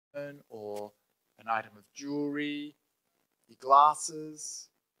or an item of jewelry, your glasses,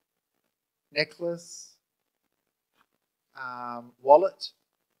 necklace, wallet,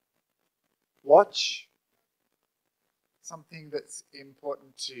 watch, something that's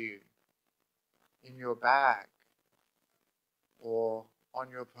important to you in your bag or on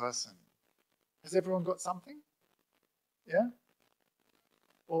your person. Has everyone got something? Yeah?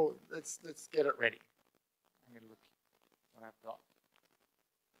 Well, let's get it ready. I'm going to look what I've got.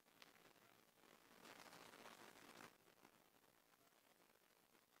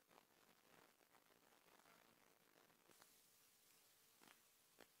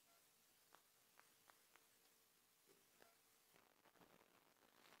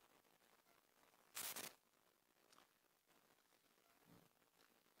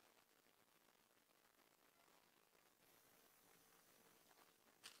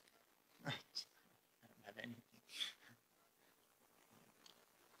 I don't have anything.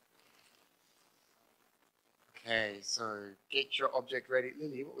 Okay, so get your object ready.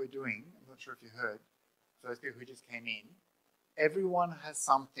 Lily, what we're doing, I'm not sure if you heard, for those people who just came in, everyone has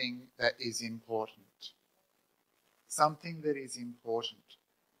something that is important. Something that is important.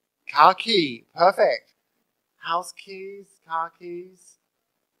 Car key, perfect. House keys, car keys,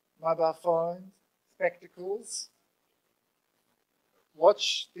 mobile phones, spectacles,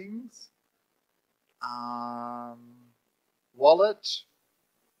 watch things, wallet,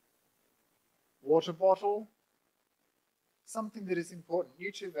 water bottle, something that is important.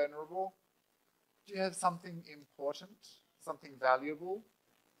 You too, Venerable. Do you have something important, something valuable,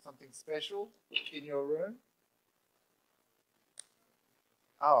 something special in your room?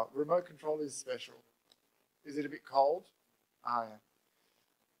 Oh, remote control is special. Is it a bit cold? Oh, yeah.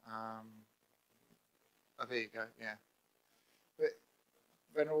 Oh, there you go, yeah. But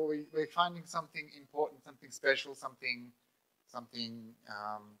Venerable, we're finding something important, something special, something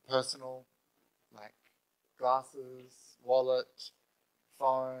personal, like glasses, wallet,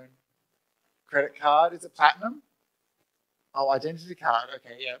 phone, credit card. Is it platinum? Oh, identity card.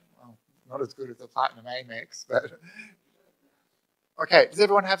 Okay, yeah. Well, not as good as a platinum Amex, but okay. Does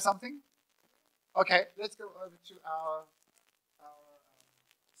everyone have something? Okay, let's go over to our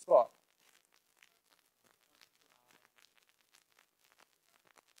spot.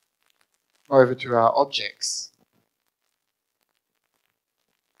 Over to our objects.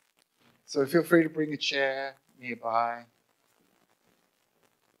 So feel free to bring a chair nearby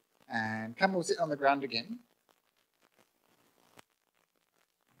and come and sit on the ground again.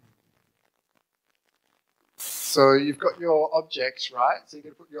 So you've got your objects, right? So you're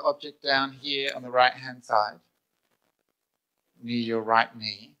going to put your object down here on the right-hand side, near your right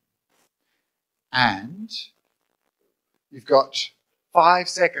knee. And you've got 5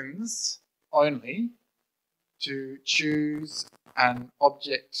 seconds only to choose an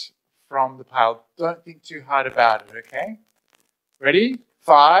object from the pile. Don't think too hard about it, okay? Ready?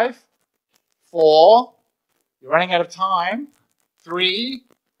 5, 4, you're running out of time. 3,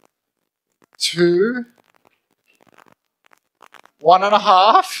 2,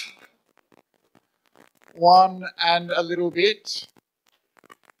 1.5, 1 and a little bit.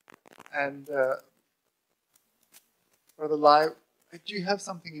 And for the live, do you have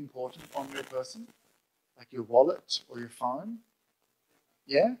something important on your person? Like your wallet or your phone?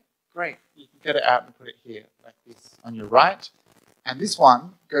 Yeah? Great. You can get it out and put it here, like this, on your right. And this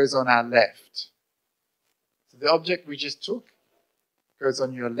one goes on our left. So the object we just took goes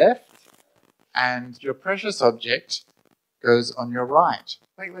on your left, and your precious object goes on your right.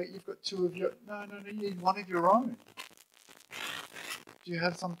 Wait, you've got 2 of your... No, you need 1 of your own. Do you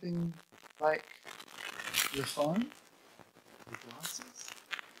have something like your phone? Your glasses?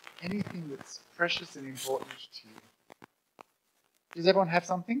 Anything that's precious and important to you? Does everyone have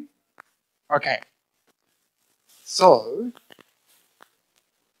something? Okay. So,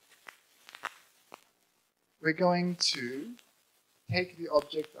 we're going to take the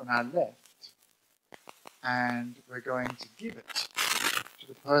object on our left and we're going to give it to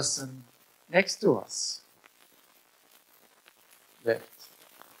the person next to us. Left.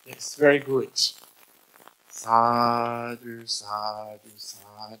 Yes, very good. Sadhu, sadhu,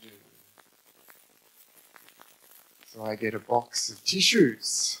 sadhu. So I get a box of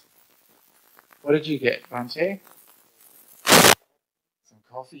tissues. What did you get, Bhante? Some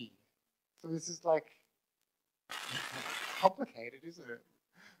coffee. So this is like complicated, isn't it?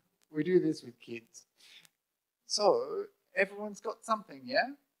 We do this with kids. So everyone's got something,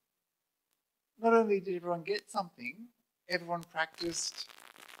 yeah? Not only did everyone get something, everyone practiced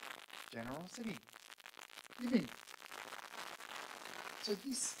generosity, giving. So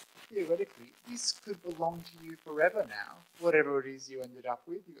this theoretically, this could belong to you forever now, whatever it is you ended up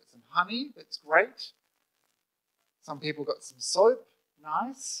with. You've got some honey, that's great. Some people got some soap,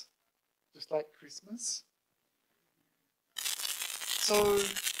 nice, just like Christmas. So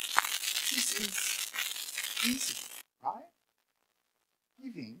this is easy, right?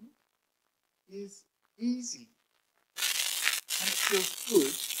 Giving is easy. And it feels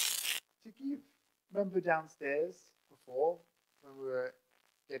good to give. Remember downstairs before when we were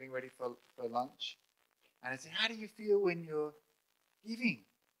getting ready for lunch? And I said, how do you feel when you're giving?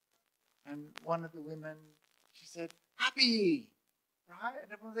 And one of the women, she said, happy, right?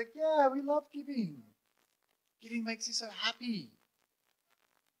 And everyone's like, yeah, we love giving. Giving makes you so happy.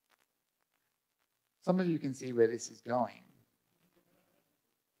 Some of you can see where this is going.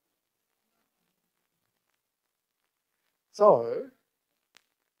 So,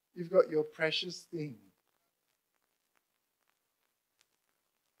 you've got your precious thing.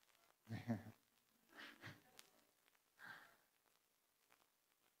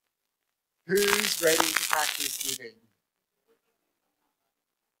 Who's ready to practice giving?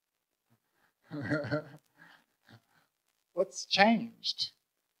 What's changed?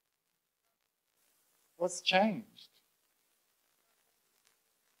 What's changed?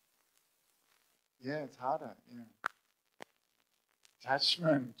 Yeah, it's harder, yeah.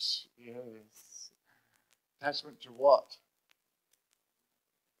 Attachment, yes. Attachment to what?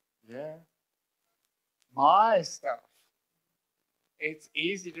 Yeah. My stuff. It's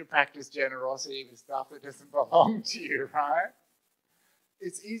easy to practice generosity with stuff that doesn't belong to you, right?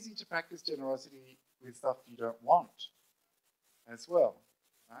 It's easy to practice generosity with stuff you don't want as well,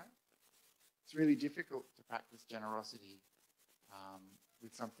 right? It's really difficult to practice generosity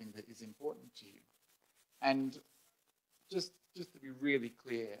with something that is important to you. And just to be really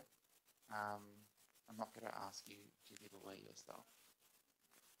clear, I'm not going to ask you to give away your stuff.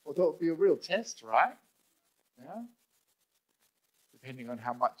 Although it would be a real test, right? Yeah? Depending on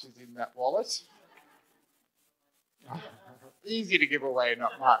how much is in that wallet. Easy to give away,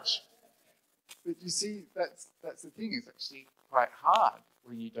 not much. But you see, that's the thing. It's actually quite hard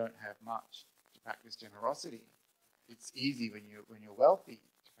when you don't have much to practice generosity. It's easy when you're wealthy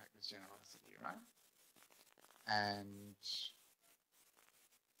to practice generosity, right? And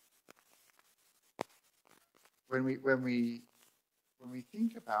when we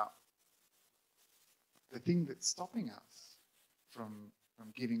think about the thing that's stopping us from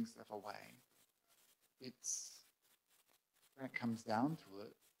giving stuff away, it's, when it comes down to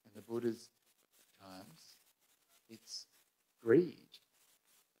it, in the Buddha's terms, it's greed.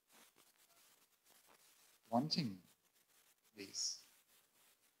 Wanting this.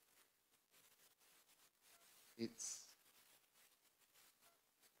 It's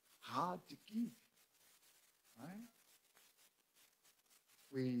hard to give, right?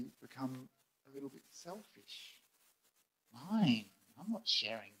 We become a little bit selfish. Mine. I'm not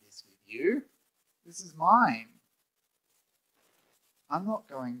sharing this with you. This is mine. I'm not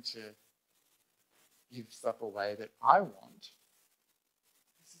going to give stuff away that I want.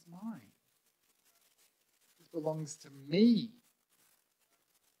 This is mine. This belongs to me.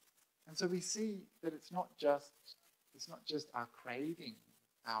 And so we see that it's not just our craving,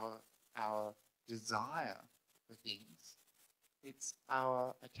 our desire for things. It's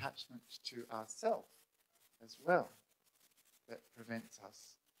our attachment to ourself as well that prevents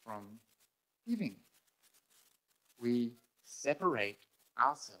us from giving. We separate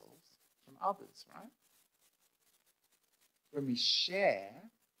ourselves from others, right? When we share,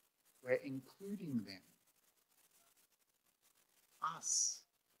 we're including them. Us.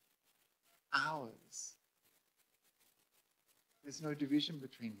 Ours. There's no division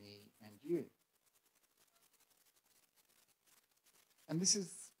between me and you. And this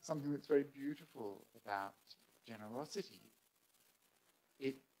is something that's very beautiful about generosity.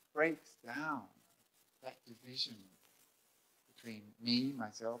 It breaks down that division between me,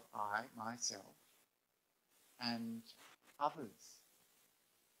 myself, I, myself, and others.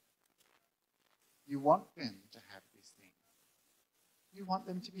 You want them to have this thing. You want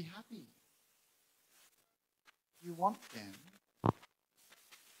them to be happy. You want them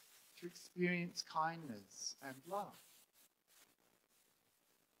to experience kindness and love.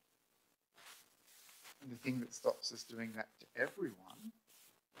 And the thing that stops us doing that to everyone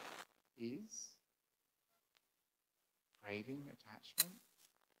is craving, attachment,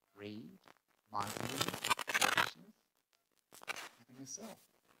 greed, mindfulness, selfishness, having a self.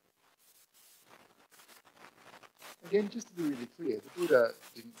 Again, just to be really clear, the Buddha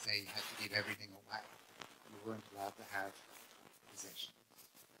didn't say you had to give everything away. You weren't allowed to have possessions.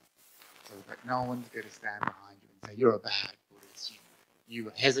 So that no one's going to stand behind you and say, you're a bad Buddhist, you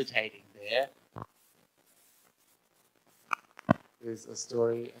were hesitating there, there's a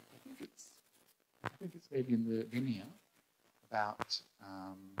story, I think it's maybe in the Vinaya, about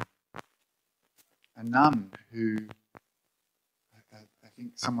a nun who, I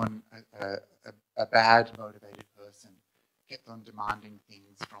think someone, a bad motivated person, kept on demanding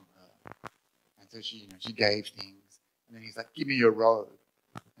things from her. And so she gave things. And then he's like, give me your robe.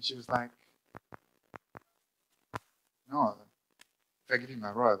 And she was like, no, if I give you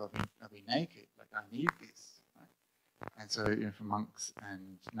my robe, I'll be naked. Like, I need this. Right? And so, for monks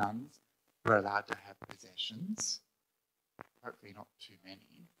and nuns, we're allowed to have possessions, hopefully not too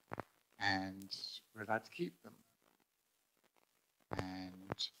many, and we're allowed to keep them.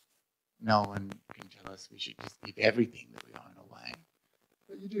 And no one can tell us we should just give everything that we own away.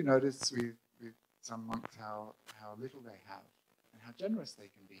 But you do notice with some monks how little they have and how generous they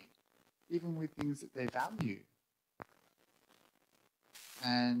can be, even with things that they value.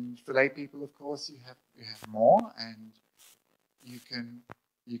 And for lay people, of course, you have more, and you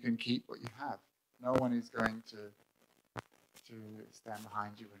can keep what you have. No one is going to stand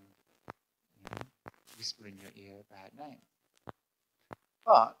behind you and whisper in your ear a bad name.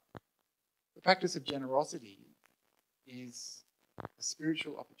 But the practice of generosity is a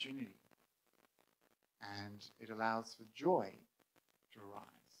spiritual opportunity, and it allows for joy to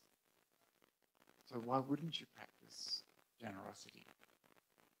arise. So why wouldn't you practice generosity?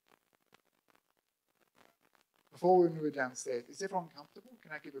 Before when we were downstairs, is everyone comfortable?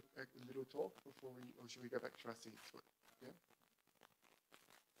 Can I give a little talk before or should we go back to our seats? Yeah.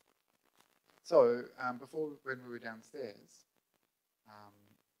 So before when we were downstairs,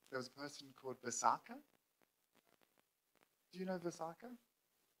 there was a person called Visakha. Do you know Visakha?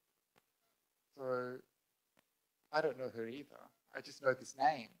 So I don't know her either. I just know this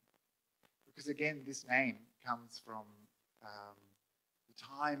name. Because again, this name comes from the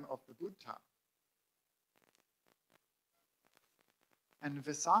time of the Buddha. And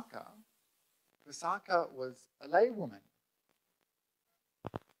Visakha was a laywoman.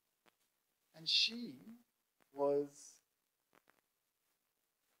 And she was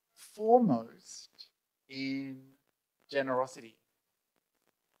foremost in generosity.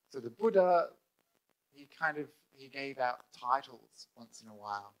 So the Buddha, he gave out titles once in a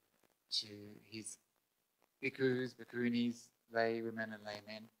while to his bhikkhus, bhikkhunis, lay women and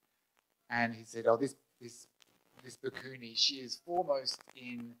laymen. And he said, oh, this bhikkhuni, she is foremost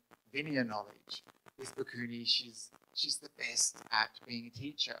in Vinaya knowledge. This bhikkhuni, she's the best at being a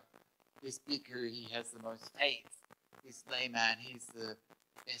teacher. This bhikkhu, he has the most faith. This layman, he's the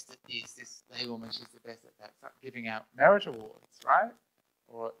best at this. This laywoman, she's the best at that. Start giving out merit awards, right?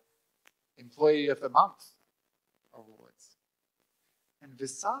 Or employee of the month awards. And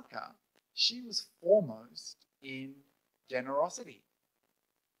Visakha, she was foremost in generosity.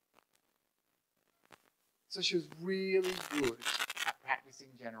 So she was really good at practicing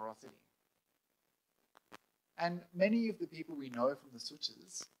generosity. And many of the people we know from the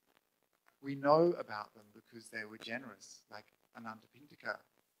suttas, we know about them because they were generous, like Anantapindika,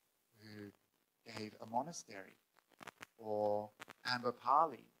 who gave a monastery, or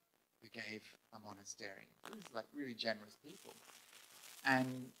Ambapali, who gave a monastery. These are like really generous people.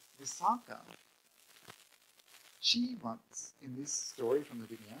 And Visakha, she once, in this story from the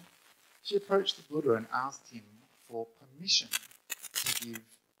Vinaya, she approached the Buddha and asked him for permission to give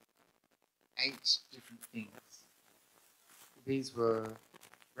 8 different things. These were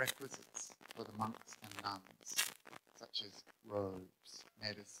requisites for the monks and nuns, such as robes,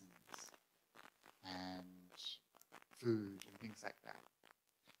 medicines, and food, and things like that.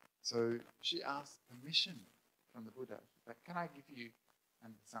 So she asked permission from the Buddha, like, can I give you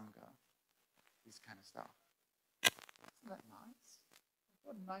and the Sangha this kind of stuff? Isn't that nice?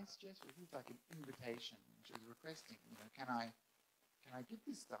 What a nice gesture. It was like an invitation. She was requesting, can I give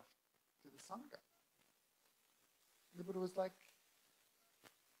this stuff to the Sangha? The Buddha was like,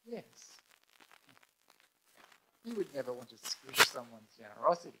 yes. He would never want to squish someone's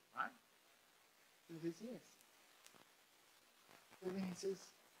generosity, right? So he says yes. And then he says,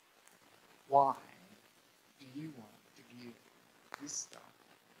 why do you want to give this stuff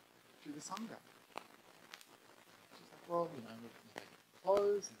to the Sangha? She's like, well, if they give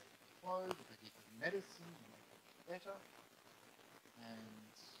clothes, and they give clothes, if they give medicine, and they make it better. And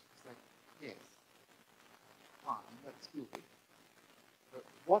it's like, yes, fine, that's good. But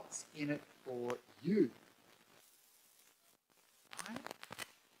what's in it for you? Right?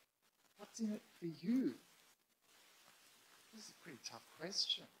 What's in it for you? This is a pretty tough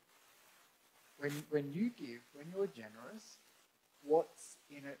question. When you give, when you're generous, what's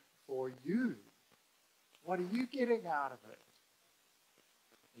in it for you? What are you getting out of it?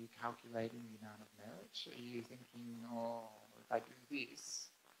 Are you calculating the amount of merit? Are you thinking, oh, if I do this,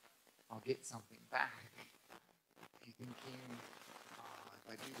 I'll get something back? Are you thinking, oh, if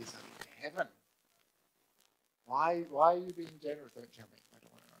I do this, I'll get to heaven? Why are you being generous? Don't tell me. I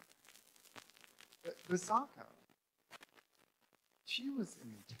don't want to know. But Visakha, she was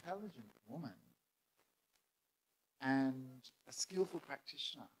an intelligent woman and a skillful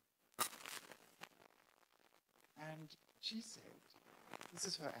practitioner. And she said, this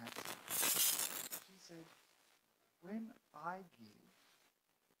is her answer. She said, when I give,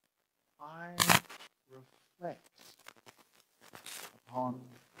 I reflect upon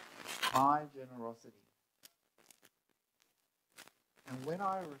my generosity. And when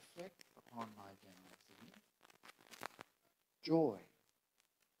I reflect upon my generosity, joy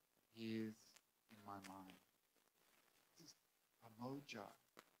is in my mind. This is pamoja,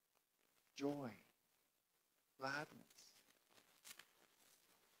 joy, gladness.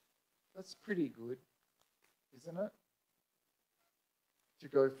 That's pretty good, isn't it? To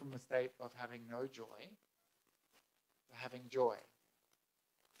go from a state of having no joy to having joy.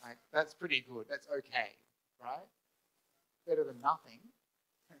 Like, that's pretty good. That's okay, right? Better than nothing,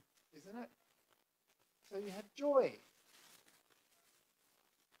 isn't it? So you have joy.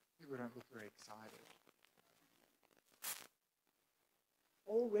 People don't look very excited.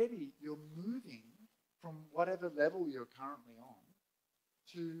 Already you're moving from whatever level you're currently on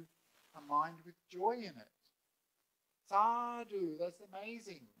to a mind with joy in it. Sadhu, that's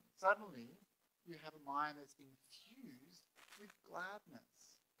amazing. Suddenly you have a mind that's infused with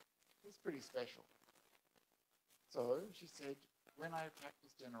gladness. It's pretty special. So she said, when I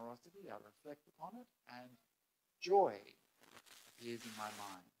practice generosity, I reflect upon it and joy appears in my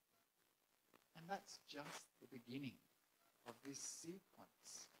mind. And that's just the beginning of this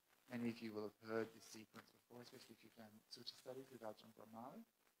sequence. Many of you will have heard this sequence before, especially if you've done Sutta studies with Ajahn Brahmali.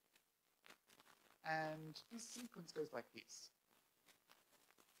 And this sequence goes like this.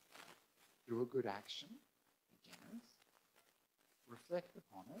 Do a good action, be generous, reflect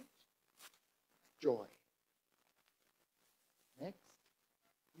upon it, joy. Next,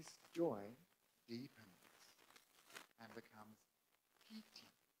 this joy deepens and becomes piti,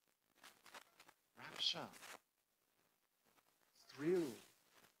 rapture, thrill,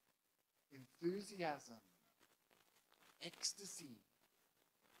 enthusiasm, ecstasy.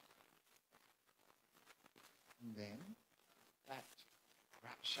 And then that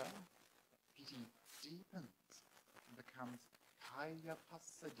rapture, that piti, deepens and becomes kaya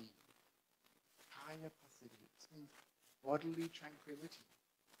passaddhi. Kaya passaddhi. This means bodily tranquility.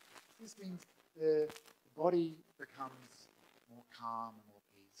 This means the body becomes more calm and more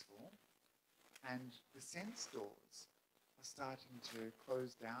peaceful, and the sense doors are starting to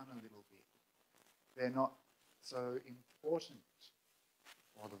close down a little bit. They're not so important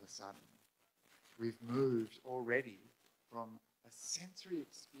all of a sudden. We've moved already from a sensory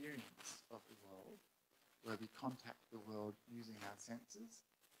experience of the world, where we contact the world using our senses,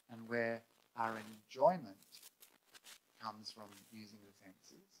 and where our enjoyment comes from using the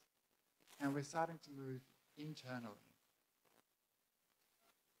senses, and we're starting to move internally,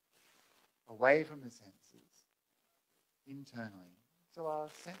 away from the senses, internally. So our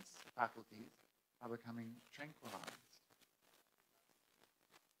sense faculties are becoming tranquilized.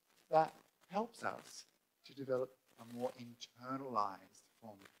 That helps us to develop a more internalized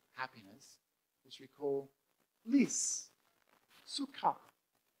form of happiness, which we call bliss, sukha.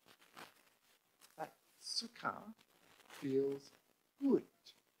 That sukha feels good,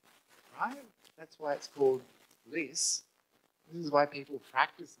 right? That's why it's called bliss. This is why people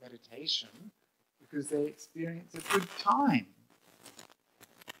practice meditation, because they experience a good time.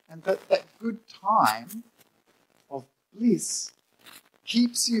 And that good time of bliss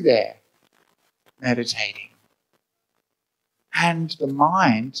keeps you there, meditating. And the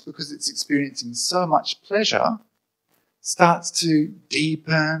mind, because it's experiencing so much pleasure, starts to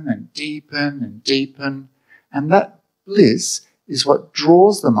deepen and deepen and deepen. And that bliss is what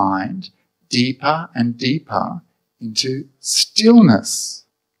draws the mind deeper and deeper into stillness,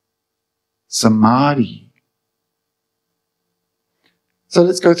 samadhi. So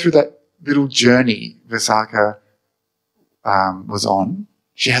let's go through that little journey Visakha was on.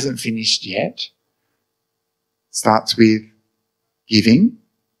 She hasn't finished yet. Starts with giving,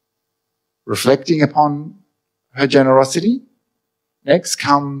 reflecting upon her generosity. Next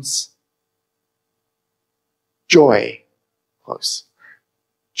comes joy. Close.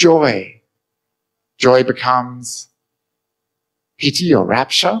 Joy. Joy becomes piti or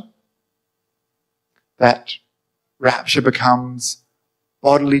rapture. That rapture becomes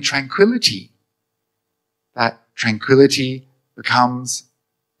bodily tranquility. That tranquility becomes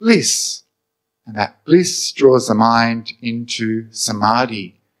bliss. And that bliss draws the mind into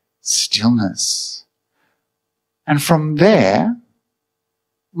samadhi, stillness. And from there,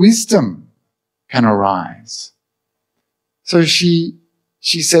 wisdom can arise. So she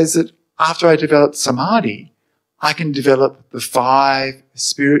says that after I develop samadhi, I can develop the 5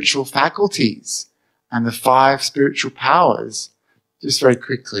 spiritual faculties and the 5 spiritual powers. Just very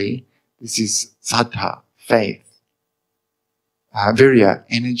quickly, this is saddha, faith, virya,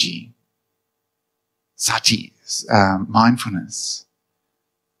 energy, sati, mindfulness,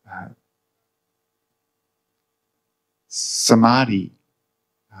 samadhi,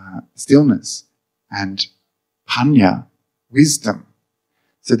 stillness, and panya, wisdom.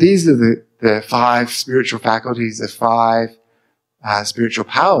 So these are the 5 spiritual faculties, the 5 spiritual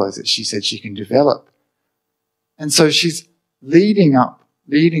powers that she said she can develop. And so she's leading up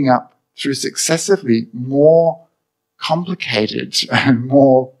through successively more complicated and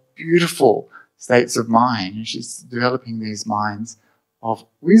more beautiful states of mind. And she's developing these minds of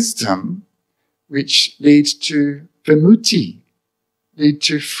wisdom, which lead to vimutti, lead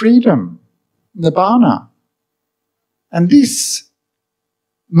to freedom, nibbana. And this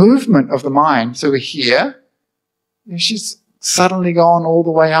movement of the mind, so we're here, she's suddenly gone all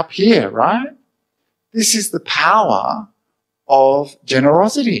the way up here, right? This is the power of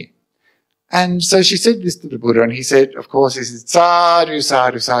generosity. And so she said this to the Buddha, and he said, of course, he said, sadhu,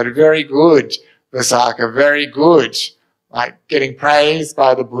 sadhu, sadhu, very good, Vasaka, very good. Like getting praised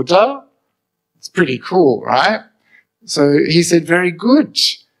by the Buddha, it's pretty cool, right? So he said, very good.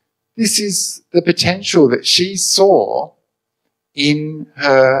 This is the potential that she saw in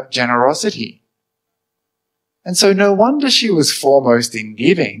her generosity. And so no wonder she was foremost in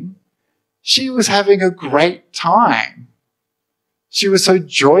giving. She was having a great time. She was so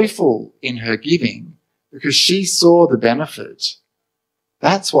joyful in her giving because she saw the benefit.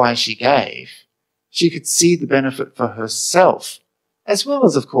 That's why she gave. She could see the benefit for herself, as well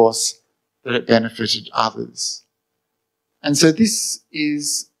as, of course, that it benefited others. And so this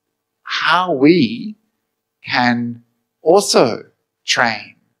is how we can also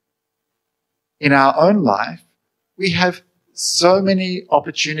train. In our own life, we have so many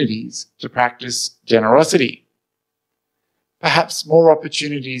opportunities to practice generosity. Perhaps more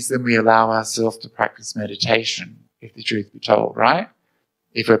opportunities than we allow ourselves to practice meditation, if the truth be told, right?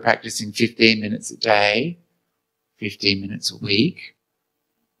 If we're practicing 15 minutes a day, 15 minutes a week,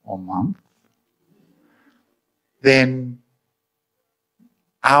 or month, then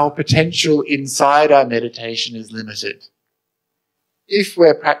our potential inside our meditation is limited. If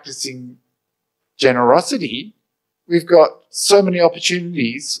we're practicing generosity, we've got so many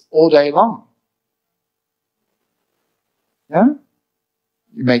opportunities all day long. Yeah?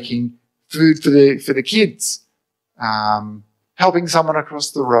 You're making food for the kids, helping someone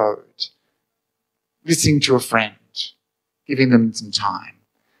across the road, listening to a friend, giving them some time,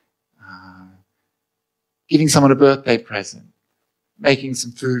 giving someone a birthday present, making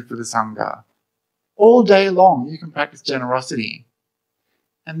some food for the Sangha. All day long you can practice generosity.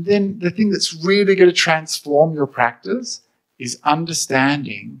 And then the thing that's really going to transform your practice is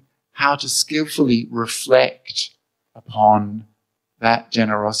understanding how to skillfully reflect upon that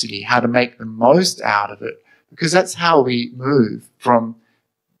generosity, how to make the most out of it, because that's how we move from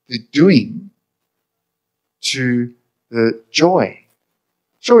the doing to the joy.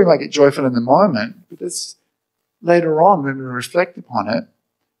 Sure, we might get joyful in the moment, but that's later on when we reflect upon it,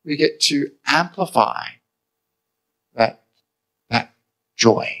 we get to amplify that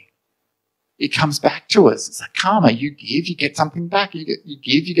joy. It comes back to us. It's like karma. You give, you get something back. You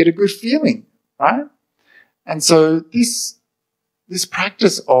give, you get a good feeling, right? And so this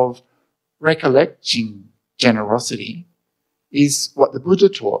practice of recollecting generosity is what the Buddha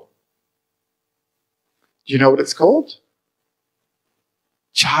taught. Do you know what it's called?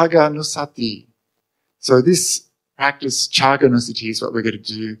 Chaganusati. So this practice, Chaganusati, is what we're going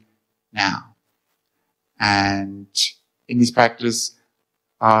to do now. And in this practice,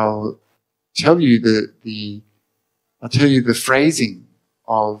 I'll tell you the phrasing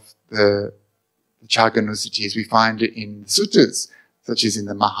of the Chaganusati as we find it in suttas, such as in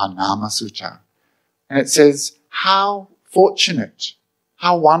the Mahanama Sutta. And it says, how fortunate,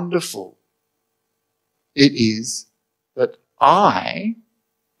 how wonderful it is that I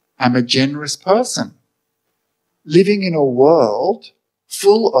am a generous person, living in a world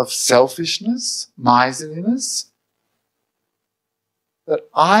full of selfishness, miserliness, that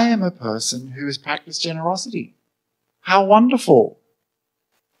I am a person who has practiced generosity. How wonderful.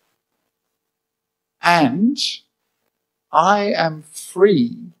 And I am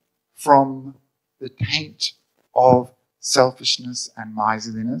free from the taint of selfishness and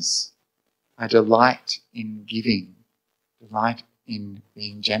miserliness, a delight in giving, delight in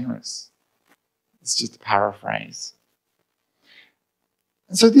being generous. It's just a paraphrase.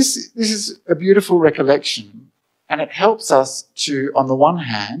 And so this is a beautiful recollection, and it helps us to, on the one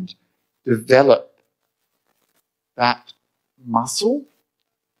hand, develop that muscle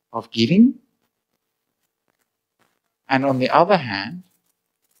of giving, and on the other hand,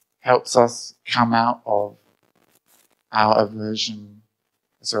 helps us come out of our aversion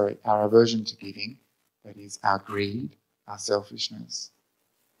to giving, that is our greed, our selfishness,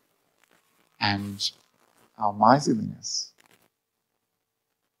 and our miserliness.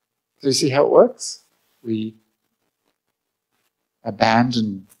 So you see how it works? We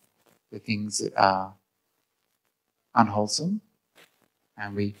abandon the things that are unwholesome,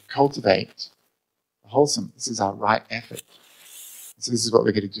 and we cultivate the wholesome. This is our right effort. So this is what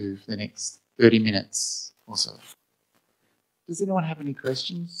we're going to do for the next 30 minutes or so. Does anyone have any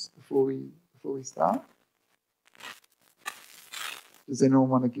questions before we start? Does anyone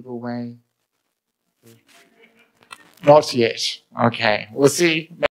want to give away? Not yet. Okay, we'll see.